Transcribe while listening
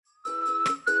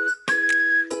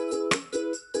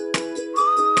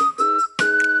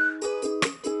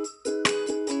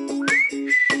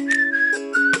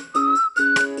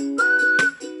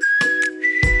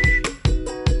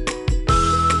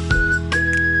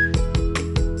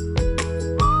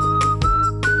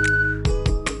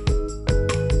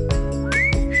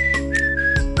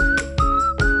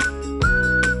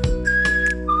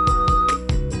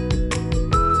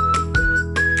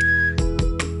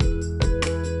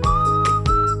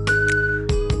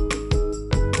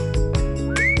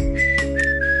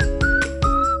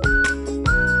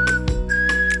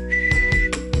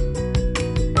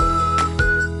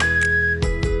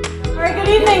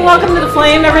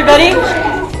name, everybody.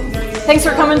 Thanks for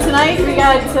coming tonight. We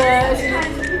got,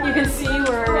 you can see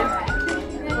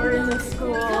we're in the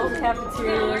school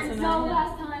cafeteria tonight.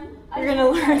 You're going to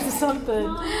learn something,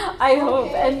 I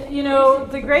hope. And, you know,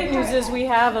 the great news is we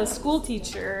have a school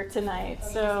teacher tonight,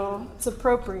 so it's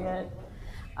appropriate.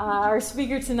 Our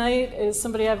speaker tonight is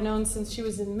somebody I've known since she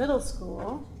was in middle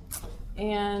school,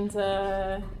 and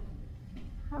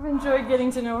I've enjoyed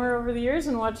getting to know her over the years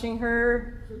and watching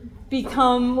her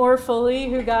become more fully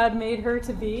who God made her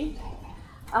to be.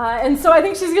 And so I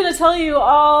think she's going to tell you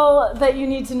all that you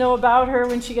need to know about her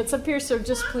when she gets up here, so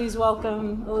just please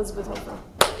welcome Elizabeth Hofer.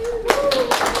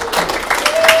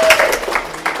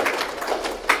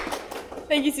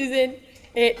 Thank you, Susan.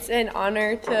 It's an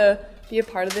honor to be a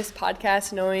part of this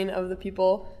podcast, knowing of the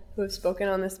people who have spoken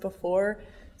on this before,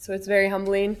 so it's very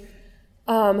humbling.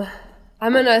 I'm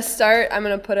going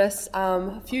to put us,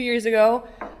 a few years ago,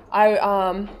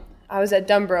 I was at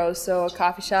Dumbros, so a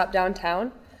coffee shop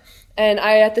downtown, and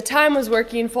I at the time was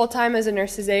working full-time as a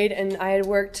nurse's aide, and I had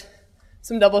worked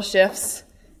some double shifts,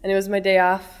 and it was my day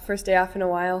off, first day off in a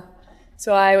while,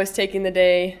 so I was taking the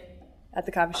day at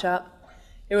the coffee shop.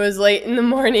 It was late in the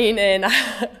morning, and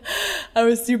I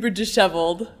was super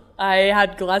disheveled. I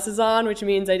had glasses on, which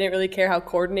means I didn't really care how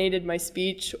coordinated my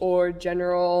speech or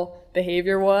general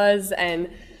behavior was, and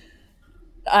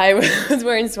I was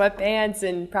wearing sweatpants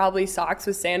and probably socks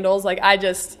with sandals. Like, I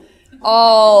just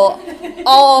all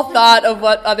thought of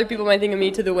what other people might think of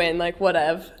me to the wind, like,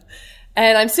 whatever.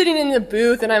 And I'm sitting in the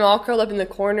booth, and I'm all curled up in the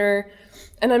corner,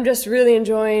 and I'm just really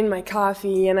enjoying my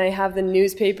coffee, and I have the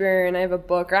newspaper, and I have a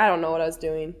book, or I don't know what I was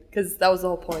doing, because that was the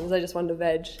whole point, is I just wanted to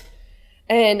veg.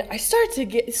 And I start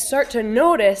to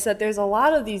notice that there's a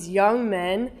lot of these young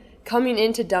men coming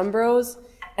into Dumbros,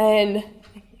 and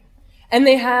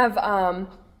they have,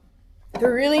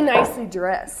 they're really nicely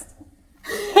dressed.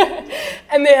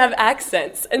 And they have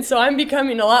accents. And so I'm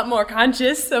becoming a lot more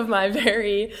conscious of my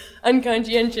very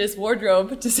unconscientious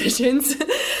wardrobe decisions.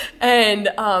 And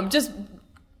just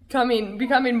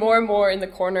becoming more and more in the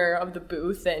corner of the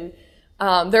booth. And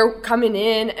they're coming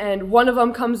in, and one of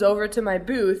them comes over to my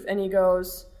booth, and he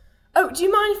goes, "Oh, do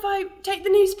you mind if I take the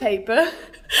newspaper?"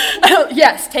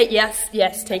 Yes, take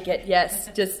it, yes.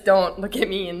 Just don't look at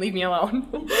me and leave me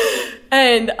alone.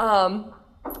 And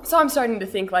so I'm starting to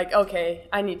think, like, okay,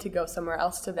 I need to go somewhere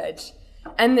else to veg.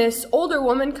 And this older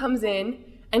woman comes in,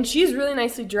 and she's really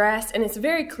nicely dressed, and it's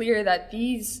very clear that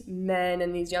these men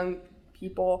and these young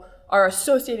people are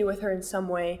associated with her in some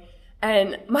way.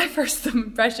 And my first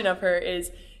impression of her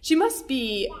is she must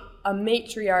be a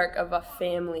matriarch of a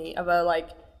family, of a, like,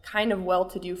 kind of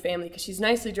well-to-do family, because she's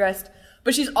nicely dressed,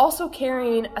 but she's also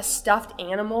carrying a stuffed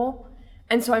animal,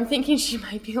 and so I'm thinking she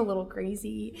might be a little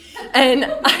crazy, and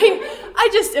I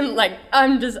just am like,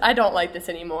 I don't like this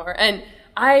anymore, and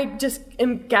I just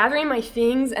am gathering my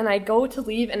things, and I go to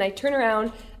leave, and I turn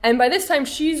around, and by this time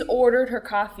she's ordered her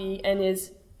coffee and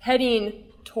is heading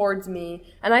towards me,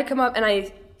 and I come up, and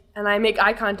I make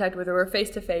eye contact with her, we're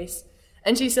face to face,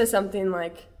 and she says something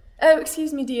like, "Oh,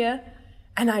 excuse me, dear,"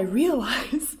 and I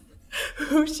realize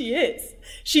who she is.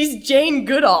 She's Jane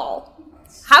Goodall.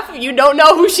 Half of you don't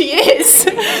know who she is.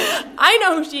 I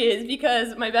know who she is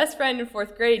because my best friend in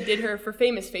 4th grade did her for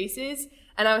Famous Faces,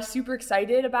 and I was super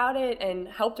excited about it and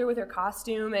helped her with her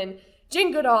costume. And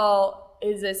Jane Goodall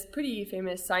is this pretty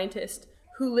famous scientist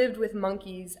who lived with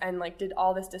monkeys and, like, did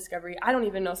all this discovery. I don't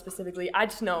even know specifically. I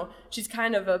just know she's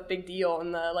kind of a big deal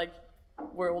in the, like,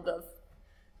 world of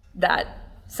that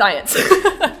science.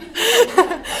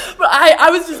 But I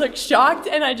was just, like, shocked,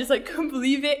 and I just, like, couldn't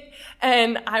believe it,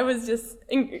 and I was just,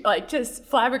 like, just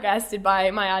flabbergasted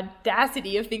by my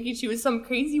audacity of thinking she was some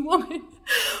crazy woman.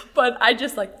 But I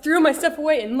just, like, threw my stuff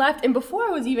away and left, and before I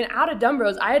was even out of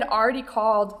Dumbros, I had already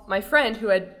called my friend who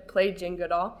had played Jane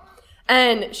Goodall,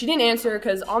 and she didn't answer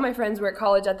because all my friends were at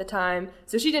college at the time,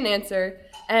 so she didn't answer,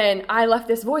 and I left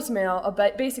this voicemail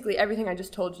about basically everything I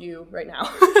just told you right now.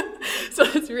 So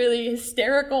it's really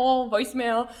hysterical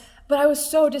voicemail, but I was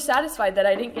so dissatisfied that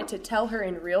I didn't get to tell her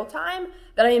in real time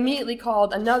that I immediately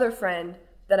called another friend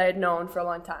that I had known for a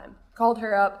long time. Called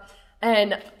her up,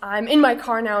 and I'm in my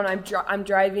car now, and I'm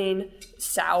driving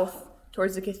south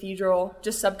towards the cathedral,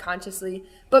 just subconsciously.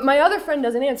 But my other friend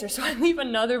doesn't answer, so I leave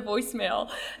another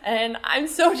voicemail, and I'm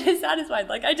so dissatisfied.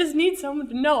 Like, I just need someone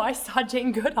to know I saw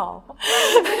Jane Goodall.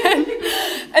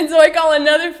 and so I call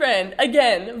another friend,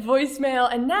 again, voicemail,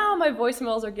 and now my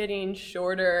voicemails are getting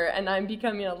shorter, and I'm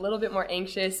becoming a little bit more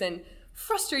anxious and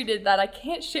frustrated that I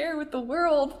can't share with the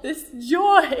world this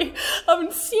joy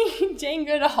of seeing Jane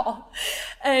Goodall.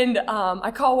 And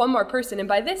I call one more person, and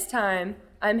by this time,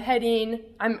 I'm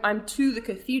to the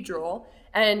cathedral,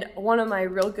 And one of my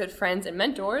real good friends and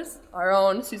mentors, our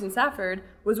own Susan Safford,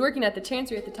 was working at the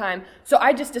Chancery at the time. So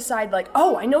I just decided, like,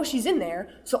 oh, I know she's in there,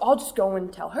 so I'll just go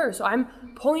and tell her. So I'm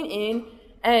pulling in,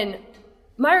 and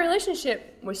my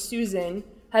relationship with Susan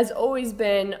has always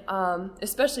been,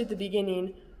 especially at the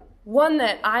beginning, one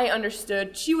that I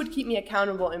understood she would keep me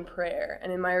accountable in prayer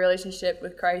and in my relationship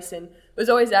with Christ, and was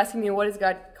always asking me, what is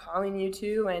God calling you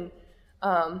to? And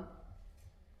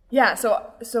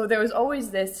so there was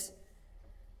always this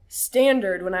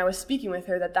standard when I was speaking with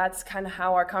her that's kind of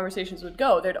how our conversations would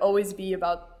go. There'd always be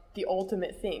about the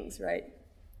ultimate things, right?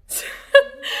 So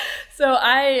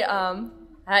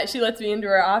she lets me into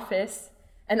her office,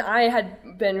 and I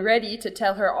had been ready to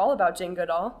tell her all about Jane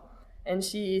Goodall, and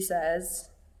she says,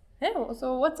 hey,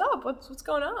 so what's up? What's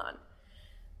going on?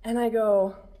 And I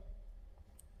go,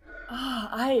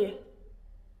 I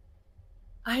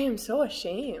am so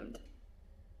ashamed.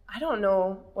 I don't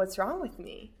know what's wrong with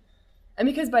me. And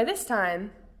because by this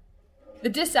time, the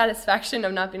dissatisfaction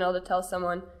of not being able to tell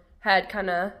someone had kind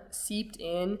of seeped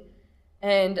in,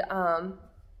 and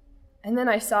then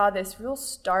I saw this real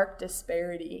stark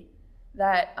disparity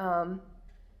that no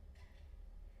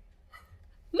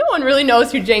one really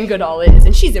knows who Jane Goodall is,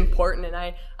 and she's important, and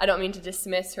I don't mean to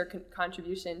dismiss her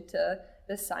contribution to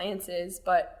the sciences,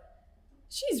 but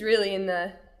she's really in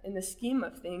the scheme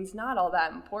of things not all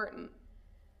that important.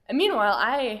 And meanwhile,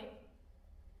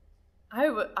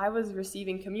 I was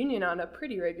receiving communion on a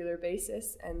pretty regular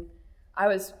basis, and I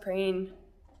was praying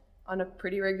on a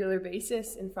pretty regular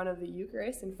basis in front of the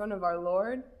Eucharist, in front of our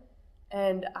Lord,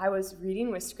 and I was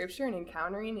reading with Scripture and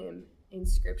encountering Him in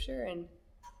Scripture, and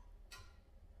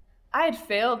I had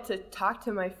failed to talk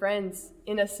to my friends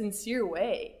in a sincere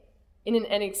way, in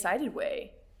an excited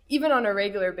way. Even on a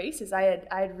regular basis, I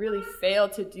had really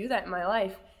failed to do that in my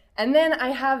life. And then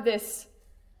I have this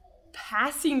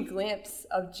passing glimpse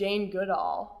of Jane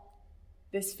Goodall,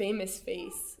 this famous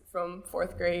face from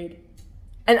 4th grade.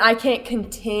 And I can't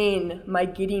contain my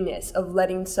giddiness of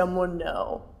letting someone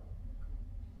know.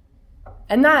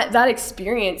 And that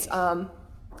experience,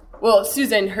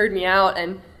 Susan heard me out,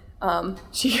 and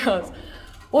she goes,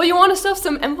 well, you want to stuff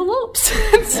some envelopes?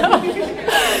 So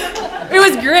it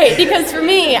was great, because for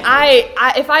me, if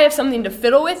I have something to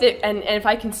fiddle with it, and if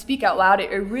I can speak out loud, it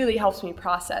really helps me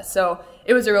process. So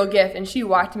it was a real gift, and she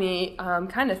walked me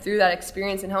kind of through that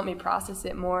experience and helped me process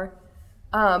it more.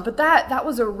 But that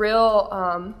was a real,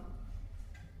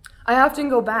 I often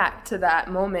go back to that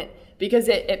moment, because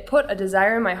it put a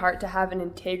desire in my heart to have an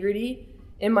integrity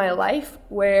in my life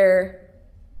where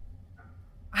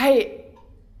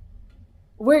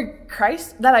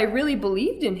Christ, that I really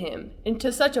believed in Him, and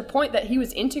to such a point that He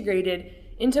was integrated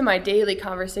into my daily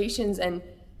conversations, and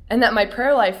that my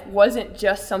prayer life wasn't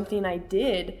just something I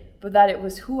did, but that it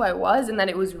was who I was, and that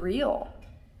it was real.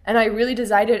 And I really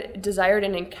desired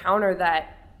an encounter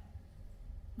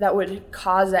that would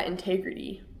cause that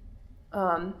integrity.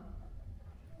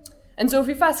 And so if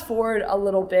we fast forward a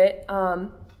little bit,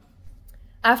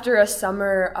 after a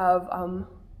summer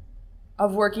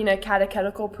of working a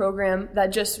catechetical program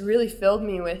that just really filled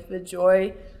me with the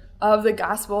joy of the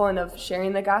gospel and of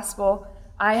sharing the gospel,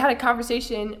 I had a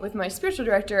conversation with my spiritual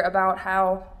director about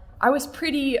how I was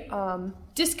pretty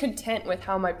discontent with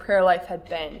how my prayer life had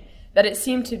been, that it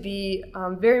seemed to be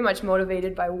very much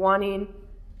motivated by wanting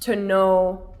to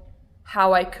know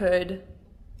how I could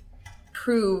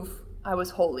prove I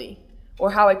was holy, or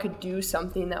how I could do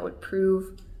something that would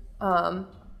prove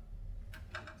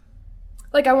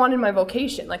like I wanted my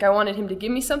vocation, like I wanted Him to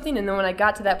give me something, and then when I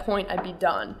got to that point, I'd be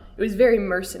done. It was very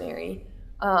mercenary.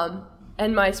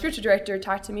 And my spiritual director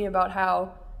talked to me about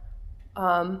how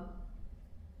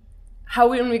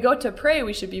when we go to pray,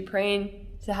 we should be praying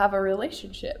to have a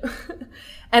relationship.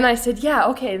 And I said, yeah,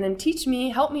 okay, then teach me,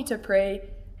 help me to pray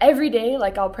every day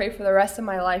like I'll pray for the rest of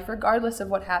my life, regardless of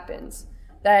what happens.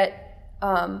 That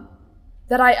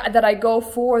I go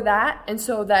for that, and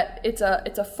so that it's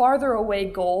a farther away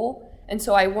goal, and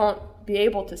so I won't be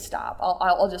able to stop.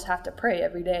 I'll just have to pray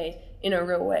every day in a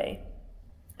real way.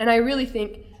 And I really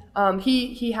think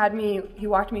he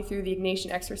walked me through the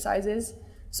Ignatian exercises.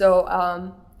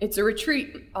 So it's a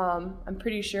retreat, I'm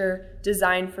pretty sure,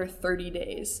 designed for 30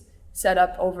 days, set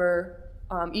up over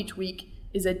each week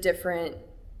is a different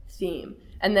theme.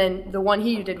 And then the one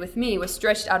he did with me was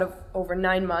stretched out of over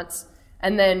 9 months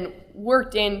and then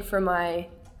worked in for my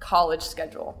college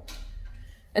schedule.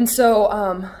 And so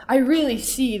I really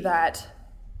see that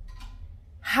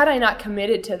had I not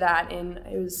committed to that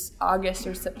it was August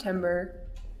or September,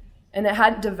 and it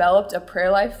hadn't developed a prayer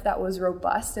life that was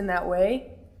robust in that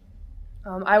way,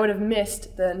 I would have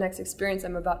missed the next experience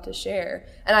I'm about to share.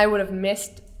 And I would have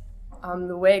missed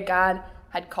the way God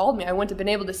had called me. I wouldn't have been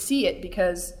able to see it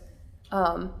because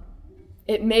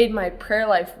it made my prayer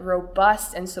life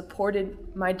robust and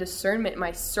supported my discernment,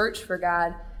 my search for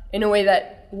God in a way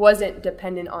that wasn't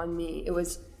dependent on me. It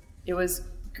was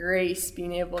grace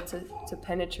being able to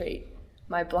penetrate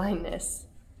my blindness.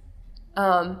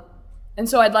 And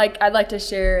so I'd like to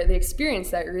share the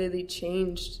experience that really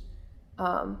changed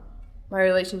my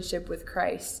relationship with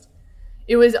Christ.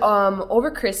 It was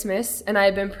over Christmas, and I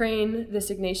had been praying this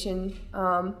Ignatian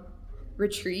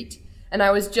retreat, and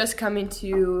I was just coming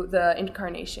to the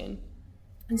incarnation.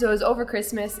 And so it was over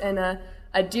Christmas, and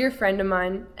a dear friend of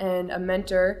mine and a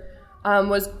mentor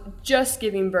was just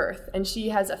giving birth, and she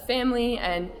has a family,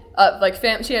 and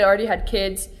she had already had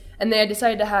kids, and they had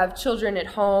decided to have children at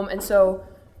home, and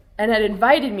had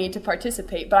invited me to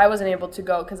participate, but I wasn't able to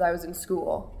go because I was in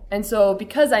school. And so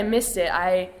because I missed it,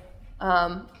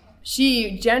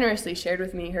 she generously shared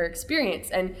with me her experience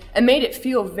and made it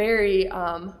feel very,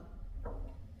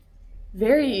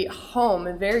 very home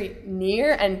and very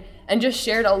near, and just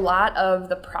shared a lot of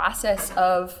the process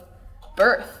of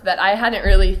birth that I hadn't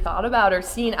really thought about or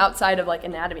seen outside of like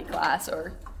anatomy class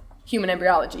or human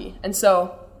embryology. And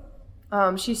so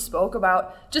she spoke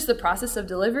about just the process of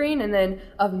delivering and then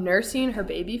of nursing her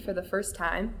baby for the first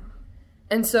time.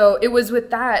 And so it was with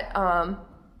that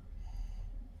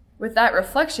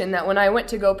reflection that when I went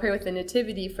to go pray with the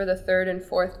Nativity for the third and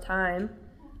fourth time,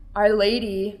 Our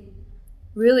Lady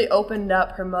really opened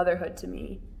up her motherhood to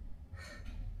me.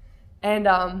 And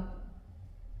I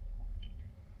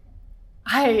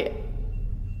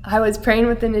was praying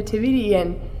with the Nativity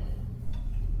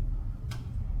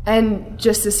and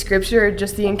just the scripture,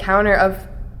 just the encounter of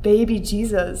baby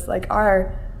Jesus, like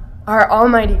our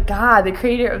almighty God, the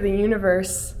creator of the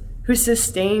universe, who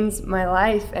sustains my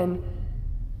life and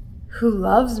who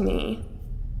loves me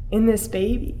in this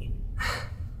baby.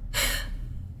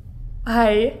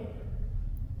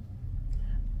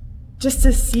 Just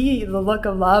to see the look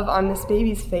of love on this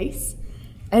baby's face,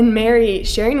 and Mary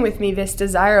sharing with me this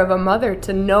desire of a mother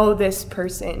to know this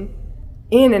person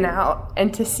in and out,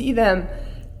 and to see them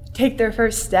take their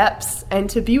first steps, and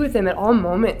to be with them at all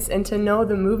moments, and to know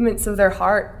the movements of their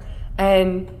heart,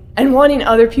 and wanting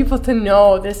other people to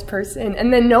know this person,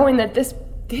 and then knowing that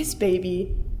this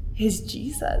baby is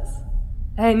Jesus,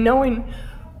 and knowing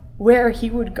where he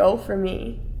would go for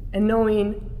me, and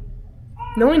knowing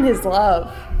his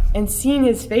love, and seeing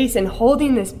his face, and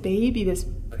holding this baby, this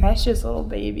precious little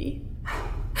baby.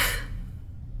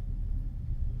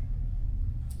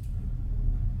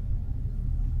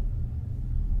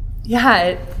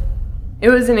 Yeah, it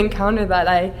was an encounter that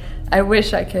I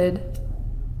wish I could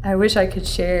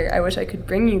share. I wish I could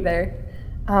bring you there.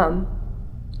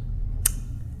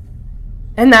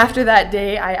 And after that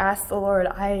day, I asked the Lord,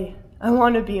 I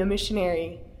want to be a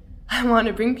missionary. I want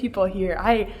to bring people here.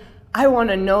 I want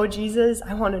to know Jesus.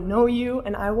 I want to know you,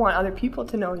 and I want other people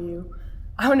to know you.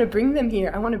 I want to bring them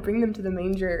here. I want to bring them to the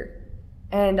manger.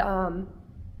 And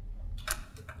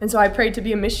so I prayed to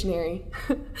be a missionary.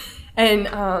 And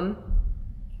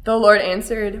the Lord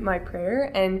answered my prayer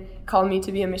and called me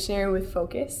to be a missionary with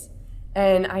Focus.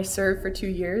 And I served for 2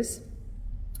 years.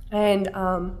 And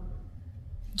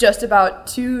just about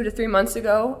 2 to 3 months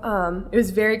ago, it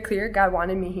was very clear God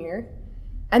wanted me here.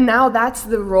 And now that's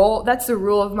the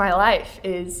rule of my life,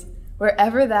 is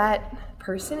wherever that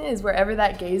person is, wherever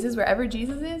that gaze is, wherever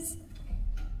Jesus is,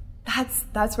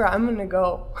 that's where I'm going to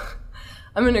go.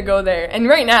 I'm going to go there. And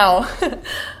right now,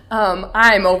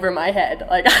 I'm over my head.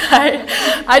 Like,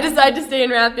 I decided to stay in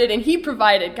Rapid, and he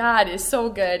provided. God is so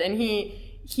good, and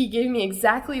he gave me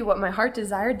exactly what my heart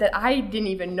desired that I didn't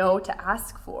even know to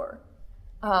ask for.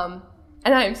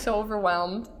 And I am so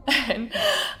overwhelmed, and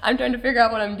I'm trying to figure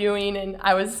out what I'm doing, and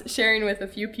I was sharing with a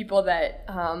few people that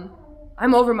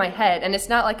I'm over my head, and it's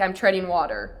not like I'm treading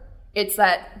water. It's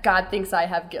that God thinks I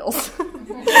have gills.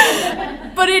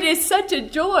 But it is such a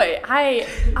joy.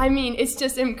 I mean, it's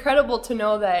just incredible to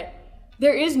know that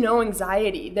there is no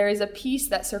anxiety. There is a peace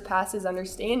that surpasses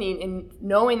understanding in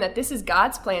knowing that this is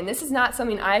God's plan. This is not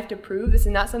something I have to prove. This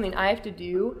is not something I have to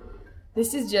do.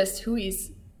 This is just who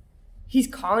He's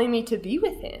calling me to be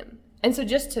with him. And so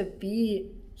just to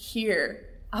be here,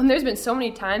 there's been so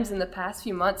many times in the past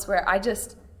few months where I'm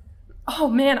just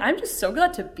so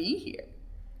glad to be here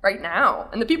right now.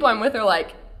 And the people I'm with are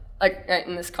like right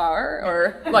in this car,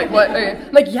 or like what?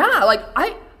 Like, yeah, like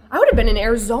I would have been in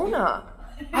Arizona.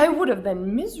 I would have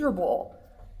been miserable.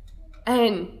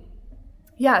 And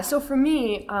yeah, so for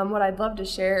me, what I'd love to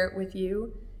share with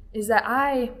you is that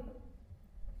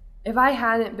if I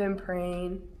hadn't been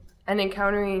praying and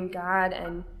encountering God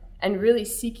and really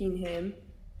seeking him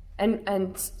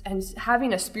and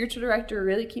having a spiritual director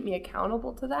really keep me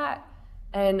accountable to that,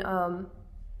 and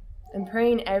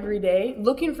praying every day,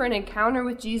 looking for an encounter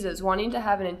with Jesus, wanting to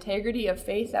have an integrity of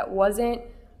faith that wasn't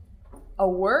a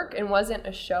work and wasn't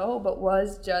a show, but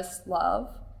was just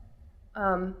love.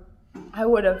 I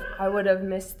would have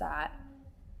missed that,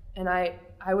 and I'd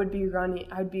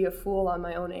be a fool on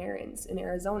my own errands in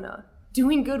Arizona,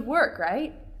 doing good work,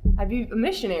 right? I'd be a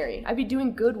missionary. I'd be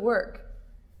doing good work.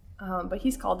 But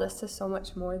he's called us to so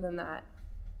much more than that.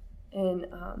 And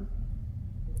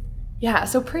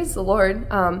so praise the Lord.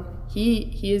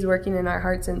 He is working in our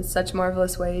hearts in such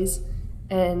marvelous ways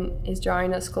and is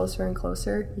drawing us closer and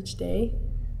closer each day.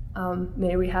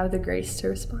 May we have the grace to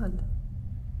respond.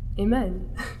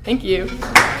 Amen. Thank you.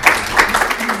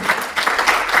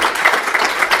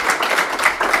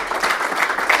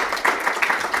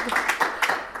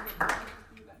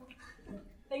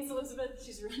 Thanks, Elizabeth.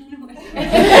 She's running away.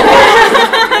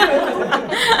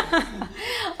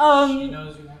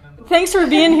 Thanks for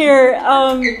being here.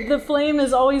 The Flame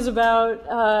is always about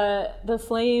the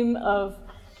flame of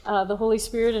the Holy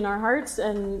Spirit in our hearts,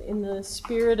 and in the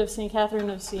spirit of St. Catherine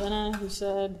of Siena, who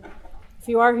said, if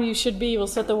you are who you should be, you will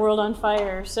set the world on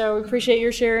fire. So we appreciate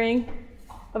your sharing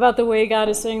about the way God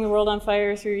is setting the world on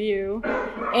fire through you.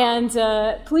 And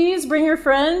please bring your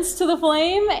friends to the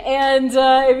Flame. And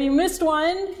if you missed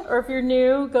one, or if you're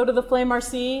new, go to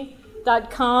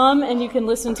theflamerc.com and you can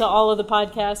listen to all of the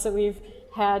podcasts that we've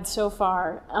had so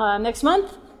far. Next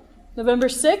month, November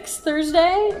 6th,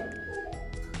 Thursday.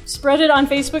 Spread it on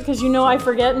Facebook, because I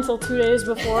forget until 2 days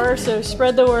before. So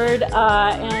spread the word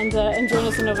and join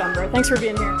us in November. Thanks for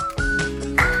being here.